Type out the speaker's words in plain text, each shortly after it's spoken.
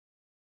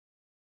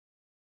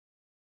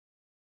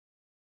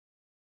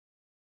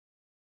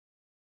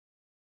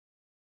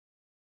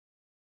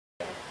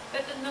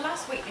But in the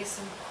last week there's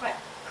some quite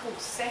cool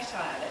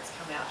satire that's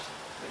come out,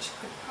 which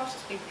could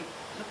possibly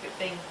look at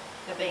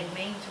they're being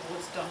mean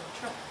towards Donald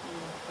Trump or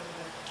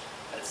whatever,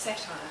 but it's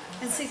satire.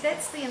 And see,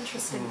 that's the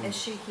interesting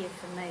issue here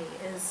for me,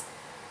 is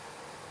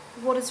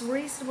what is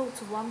reasonable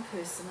to one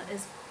person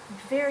is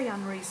very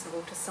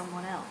unreasonable to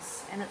someone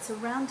else, and it's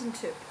around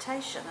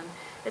interpretation. And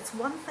it's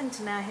one thing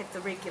to now have the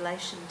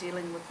regulation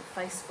dealing with the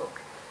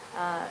Facebook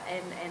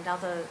and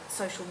other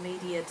social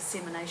media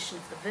dissemination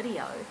of the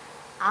video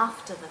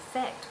after the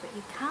fact, but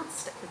you can't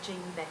stick the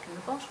genie back in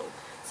the bottle.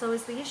 So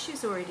as the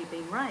issue's already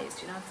been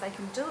raised, you know, if they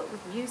can do it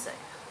with music,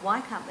 why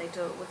can't they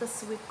do it with this?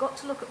 So we've got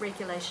to look at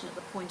regulation at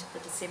the point of the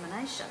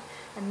dissemination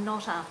and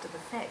not after the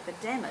fact. The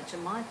damage,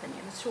 in my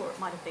opinion, sure, it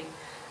might have been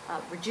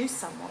reduced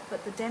somewhat,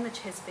 but the damage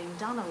has been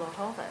done, a lot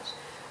of it.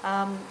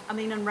 I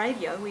mean, in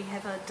radio we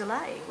have a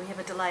delay. We have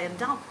a delay and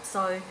dump.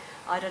 So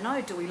I don't know,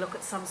 do we look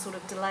at some sort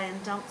of delay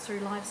and dump through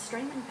live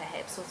streaming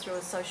perhaps, or through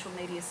a social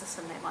media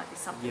system? That might be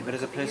something. Yeah, but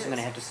is a person going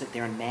to have to sit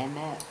there and man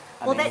that?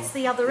 I mean, that's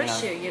the other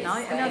issue, you know.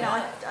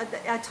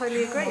 I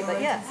totally agree,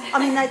 but yeah. I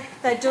mean,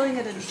 they're doing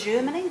it in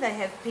Germany. They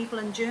have people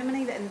in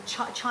Germany, and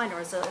China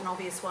is an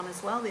obvious one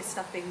as well. There's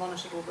stuff being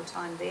monitored all the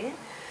time there.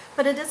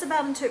 But it is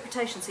about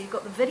interpretation. So you've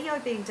got the video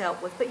being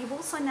dealt with, but you've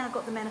also now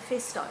got the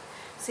manifesto.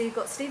 So you've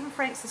got Stephen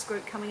Franks'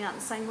 group coming out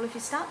and saying, well, if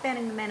you start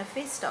banning the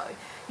manifesto,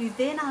 you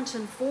then aren't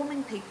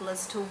informing people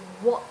as to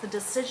what the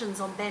decisions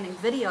on banning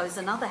videos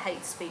and other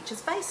hate speech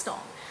is based on.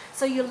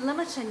 So you're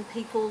limiting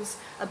people's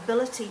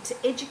ability to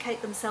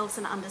educate themselves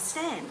and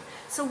understand.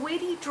 So where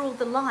do you draw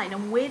the line,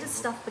 and where does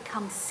stuff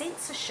become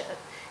censorship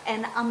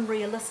and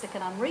unrealistic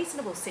and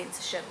unreasonable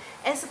censorship,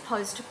 as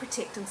opposed to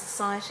protecting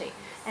society?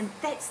 And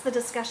that's the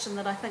discussion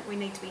that I think we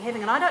need to be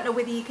having. And I don't know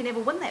whether you can ever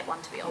win that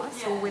one, to be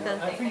honest, or whether...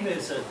 I think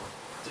there's a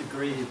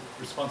degree of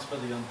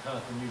responsibility on the part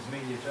of the news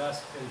media to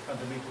ask a fairly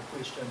fundamental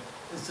question: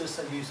 is this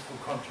a useful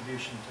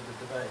contribution to the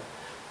debate?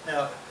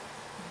 Now,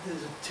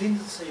 there's a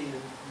tendency in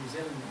New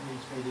Zealand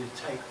news media to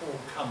take all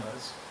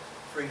comers,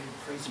 free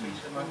speech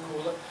they might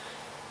call it,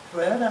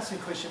 without asking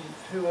the question,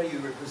 who are you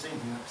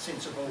representing?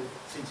 Sensible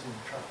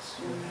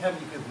trusts. How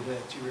many people do you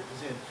actually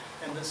represent?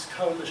 And this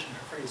Coalition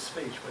for Free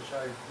Speech, which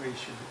I agree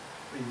should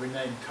be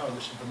renamed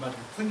Coalition for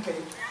Muddled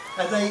Thinking,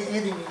 are they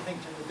adding anything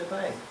to the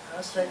debate?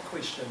 Ask that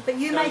question. But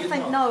you may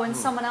think no, and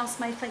someone else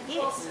may think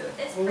yes.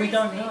 Well, we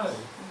don't know.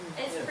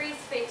 Is free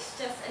speech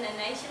just in a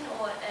nation,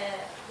 or a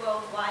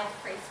worldwide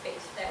free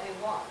speech that we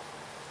want?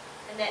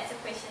 And that's a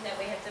question that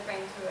we have to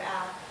bring to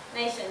our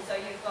nation. So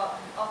you've got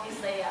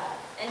obviously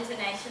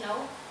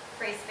international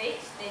free speech,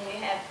 then you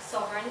have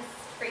sovereign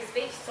free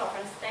speech,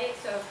 sovereign state.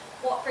 So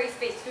what free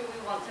speech do we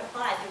want to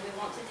apply? Do we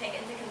want to take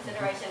into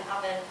consideration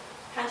other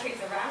countries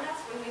around us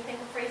when we think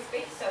of free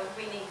speech? So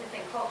we need to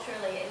think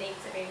culturally, it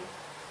needs to be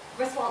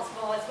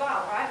responsible as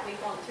well, right? We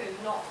want to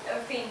not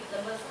offend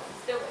the Muslims,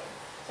 do we?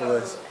 So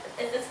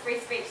is this free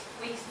speech?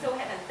 We still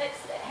haven't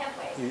fixed it, have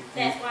we?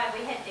 That's why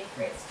we had death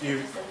threats to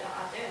Jacinda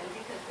Ardern,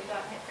 because we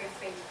don't have free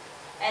speech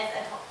as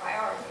a top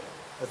priority.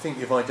 I think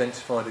you've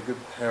identified a good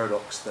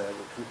paradox there,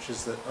 which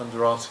is that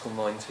under Article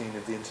 19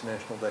 of the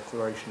International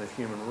Declaration of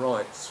Human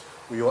Rights,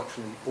 we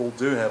actually all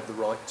do have the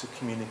right to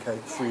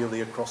communicate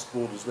freely across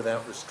borders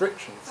without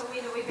restrictions. So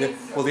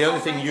well, the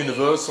only thing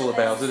universal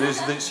about it is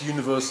that it's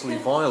universally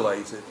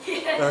violated.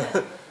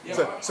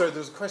 So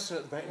there's a question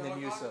at the back, and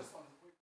then you, sir.